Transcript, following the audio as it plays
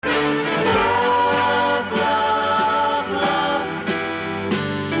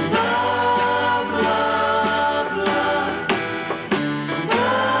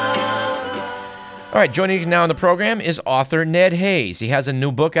All right, joining us now on the program is author Ned Hayes. He has a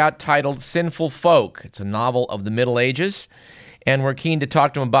new book out titled Sinful Folk. It's a novel of the Middle Ages, and we're keen to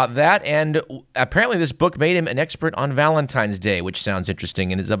talk to him about that. And apparently this book made him an expert on Valentine's Day, which sounds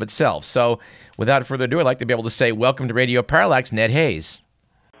interesting in and of itself. So without further ado, I'd like to be able to say welcome to Radio Parallax, Ned Hayes.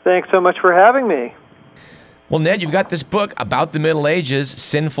 Thanks so much for having me. Well, Ned, you've got this book about the Middle Ages,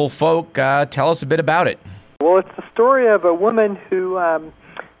 Sinful Folk. Tell us a bit about it. Well, it's the story of a woman who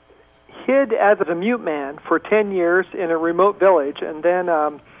hid as a mute man for 10 years in a remote village, and then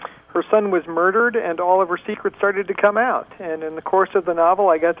her son was murdered, and all of her secrets started to come out. And in the course of the novel,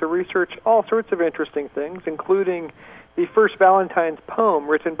 I got to research all sorts of interesting things, including the first Valentine's poem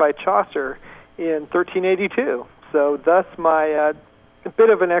written by Chaucer in 1382. So thus my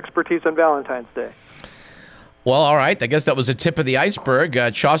bit of an expertise on Valentine's Day. Well, all right. I guess that was a tip of the iceberg.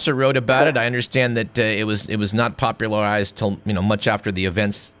 Chaucer wrote about it. I understand that it was not popularized till much after the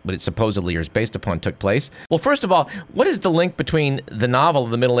events that it supposedly is based upon took place. Well, first of all, what is the link between the novel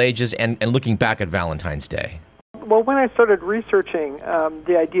of the Middle Ages and looking back at Valentine's Day? Well, when I started researching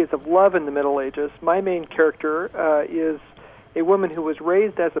the ideas of love in the Middle Ages, my main character is a woman who was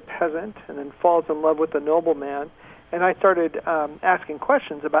raised as a peasant and then falls in love with a nobleman. And I started asking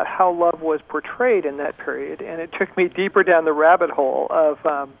questions about how love was portrayed in that period, and it took me deeper down the rabbit hole of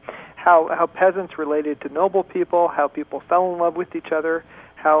how peasants related to noble people, how people fell in love with each other,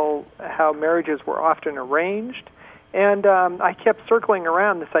 how marriages were often arranged. And I kept circling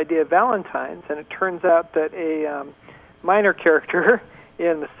around this idea of Valentine's, and it turns out that a minor character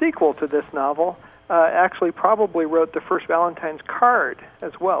in the sequel to this novel actually probably wrote the first Valentine's card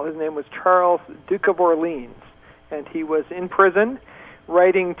as well. His name was Charles, Duke of Orleans. And he was in prison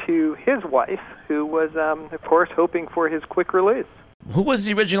writing to his wife, who was, of course, hoping for his quick release. Who was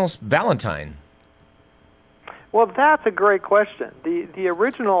the original Valentine? Well, that's a great question. The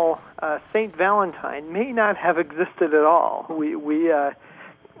original Saint Valentine may not have existed at all. We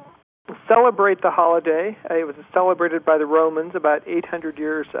celebrate the holiday. It was celebrated by the Romans about 800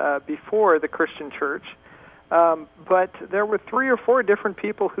 years before the Christian Church. But there were 3 or 4 different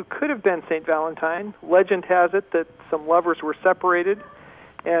people who could have been St. Valentine. Legend has it that some lovers were separated,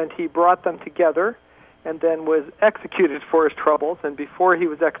 and he brought them together and then was executed for his troubles. And before he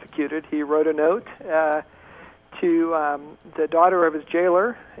was executed, he wrote a note to the daughter of his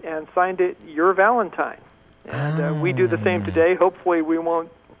jailer and signed it, "Your Valentine." And we do the same today. Hopefully we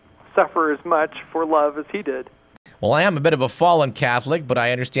won't suffer as much for love as he did. Well, I am a bit of a fallen Catholic, but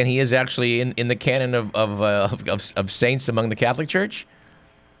I understand he is actually in the canon of saints among the Catholic Church?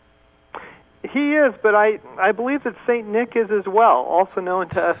 He is, but I believe that St. Nick is as well, also known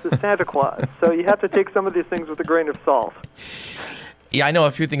to us as Santa Claus. So you have to take some of these things with a grain of salt. Yeah, I know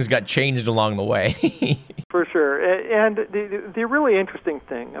a few things got changed along the way. For sure. And the really interesting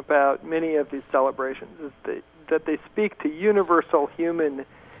thing about many of these celebrations is that they speak to universal human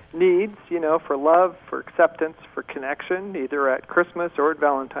needs, for love, for acceptance, for connection, either at Christmas or at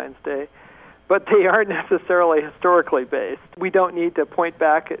Valentine's Day, but they aren't necessarily historically based. We don't need to point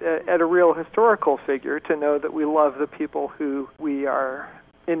back at a real historical figure to know that we love the people who we are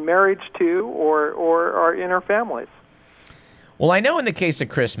in marriage to or are in our families. Well, I know in the case of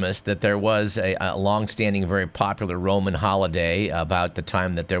Christmas that there was a long-standing, very popular Roman holiday about the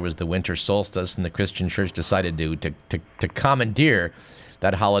time that there was the winter solstice, and the Christian Church decided to commandeer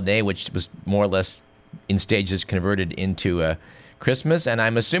that holiday, which was more or less in stages converted into Christmas. And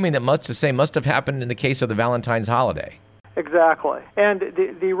I'm assuming that much the same must have happened in the case of the Valentine's holiday. Exactly. And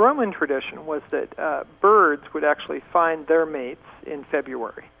the Roman tradition was that birds would actually find their mates in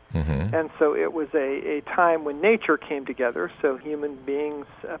February. Mm-hmm. And so it was a time when nature came together, so human beings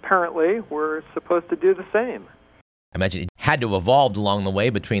apparently were supposed to do the same. I imagine it had to have evolved along the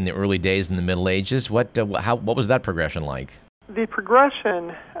way between the early days and the Middle Ages. What was that progression like? The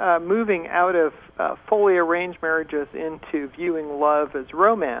progression, moving out of fully arranged marriages into viewing love as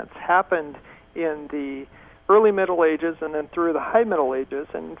romance, happened in the early Middle Ages and then through the High Middle Ages.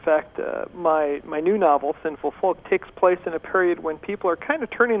 And in fact, my new novel, Sinful Folk, takes place in a period when people are kind of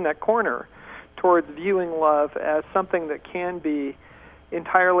turning that corner towards viewing love as something that can be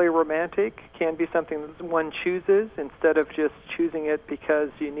entirely romantic, can be something that one chooses instead of just choosing it because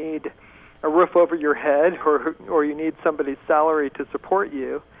you need a roof over your head or you need somebody's salary to support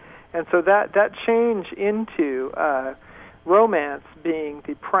you. And so that change into romance being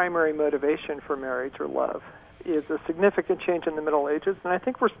the primary motivation for marriage or love is a significant change in the Middle Ages, and I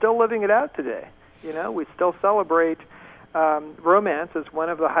think we're still living it out today. We still celebrate romance as one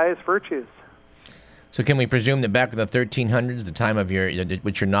of the highest virtues. So can we presume that back in the 1300s, the time of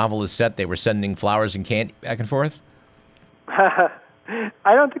which your novel is set, they were sending flowers and candy back and forth?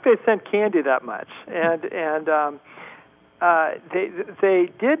 I don't think they sent candy that much, and they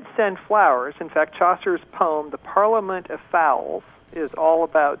did send flowers. In fact, Chaucer's poem, "The Parliament of Fowls," is all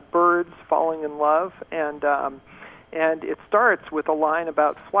about birds falling in love, and it starts with a line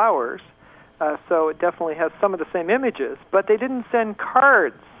about flowers. So it definitely has some of the same images, but they didn't send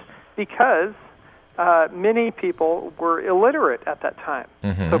cards because many people were illiterate at that time.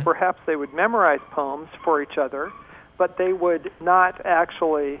 Mm-hmm. So perhaps they would memorize poems for each other, but they would not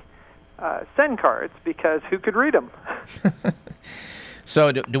actually send cards because who could read them?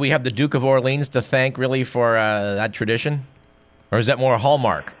 So do we have the Duke of Orleans to thank really for that tradition? Or is that more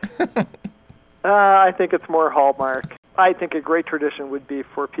Hallmark? I think it's more Hallmark. I think a great tradition would be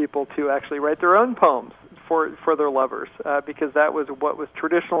for people to actually write their own poems for their lovers, because that was what was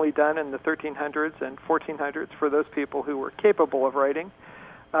traditionally done in the 1300s and 1400s for those people who were capable of writing.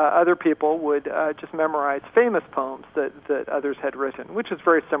 Other people would just memorize famous poems that others had written, which is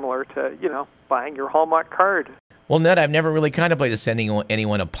very similar to, buying your Hallmark card. Well, Ned, I've never really contemplated sending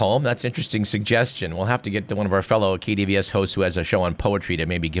anyone a poem. That's an interesting suggestion. We'll have to get to one of our fellow KDVS hosts who has a show on poetry to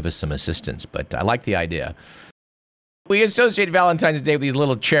maybe give us some assistance, but I like the idea. We associate Valentine's Day with these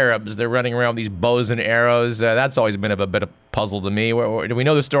little cherubs. They're running around with these bows and arrows. That's always been a bit of a puzzle to me. Do we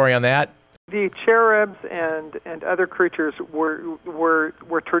know the story on that? The cherubs and other creatures were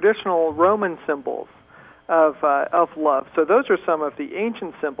traditional Roman symbols of love. So those are some of the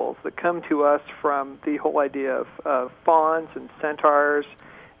ancient symbols that come to us from the whole idea of fauns and centaurs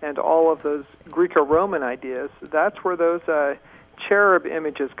and all of those Greco-Roman ideas. That's where those cherub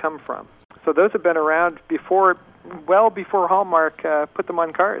images come from. So those have been around well before Hallmark put them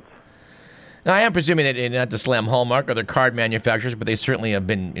on cards. Now, I am presuming that not to slam Hallmark or their card manufacturers, but they certainly have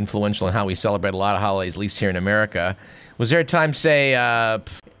been influential in how we celebrate a lot of holidays, at least here in America. Was there a time, say,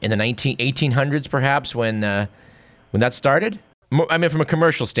 in the 1800s, perhaps, when that started? I mean, from a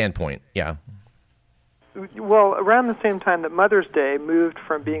commercial standpoint, yeah. Well, around the same time that Mother's Day moved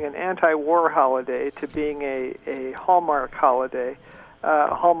from being an anti-war holiday to being a Hallmark holiday,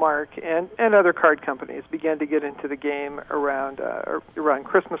 Hallmark and other card companies began to get into the game around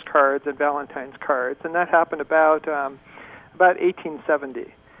Christmas cards and Valentine's cards, and that happened about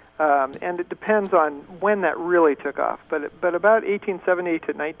 1870. And it depends on when that really took off, but about 1870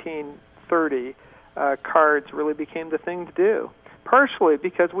 to 1930, cards really became the thing to do. Partially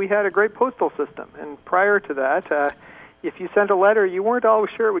because we had a great postal system, and prior to that, if you sent a letter, you weren't always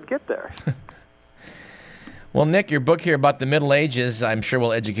sure it would get there. Well, Nick, your book here about the Middle Ages, I'm sure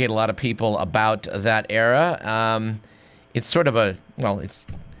will educate a lot of people about that era. It's sort of it's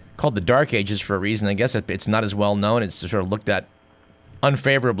called the Dark Ages for a reason. I guess it's not as well known. It's sort of looked at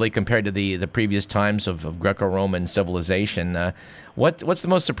unfavorably compared to the previous times of Greco-Roman civilization. What's the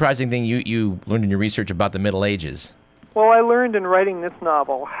most surprising thing you learned in your research about the Middle Ages? Well, I learned in writing this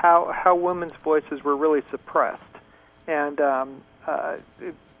novel how women's voices were really suppressed, and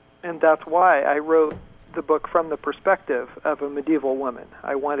that's why I wrote the book from the perspective of a medieval woman.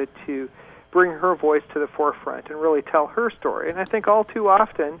 I wanted to bring her voice to the forefront and really tell her story. And I think all too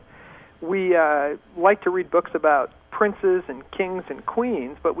often we like to read books about princes and kings and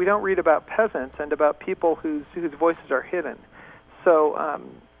queens, but we don't read about peasants and about people whose voices are hidden. So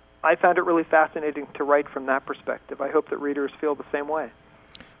I found it really fascinating to write from that perspective. I hope that readers feel the same way.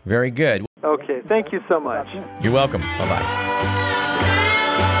 Very good. Okay, thank you so much. You're welcome. Bye-bye.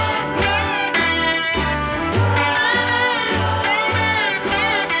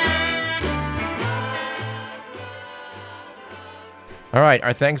 All right,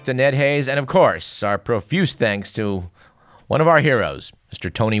 our thanks to Ned Hayes, and of course, our profuse thanks to one of our heroes,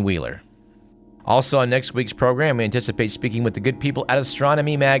 Mr. Tony Wheeler. Also on next week's program, we anticipate speaking with the good people at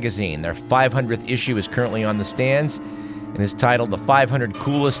Astronomy Magazine. Their 500th issue is currently on the stands and is titled The 500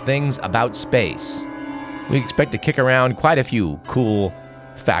 Coolest Things About Space. We expect to kick around quite a few cool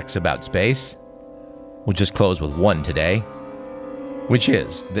facts about space. We'll just close with one today, which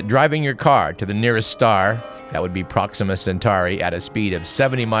is that driving your car to the nearest star, that would be Proxima Centauri, at a speed of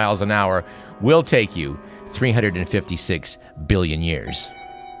 70 miles an hour, will take you 356 billion years.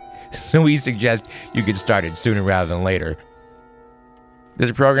 So we suggest you get started sooner rather than later.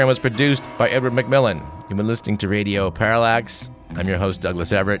 This program was produced by Edward McMillan. You've been listening to Radio Parallax. I'm your host,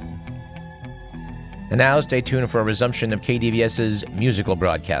 Douglas Everett. And now stay tuned for a resumption of KDVS's musical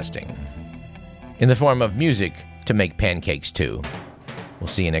broadcasting in the form of music to make pancakes too. We'll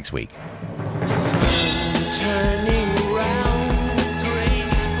see you next week. Turn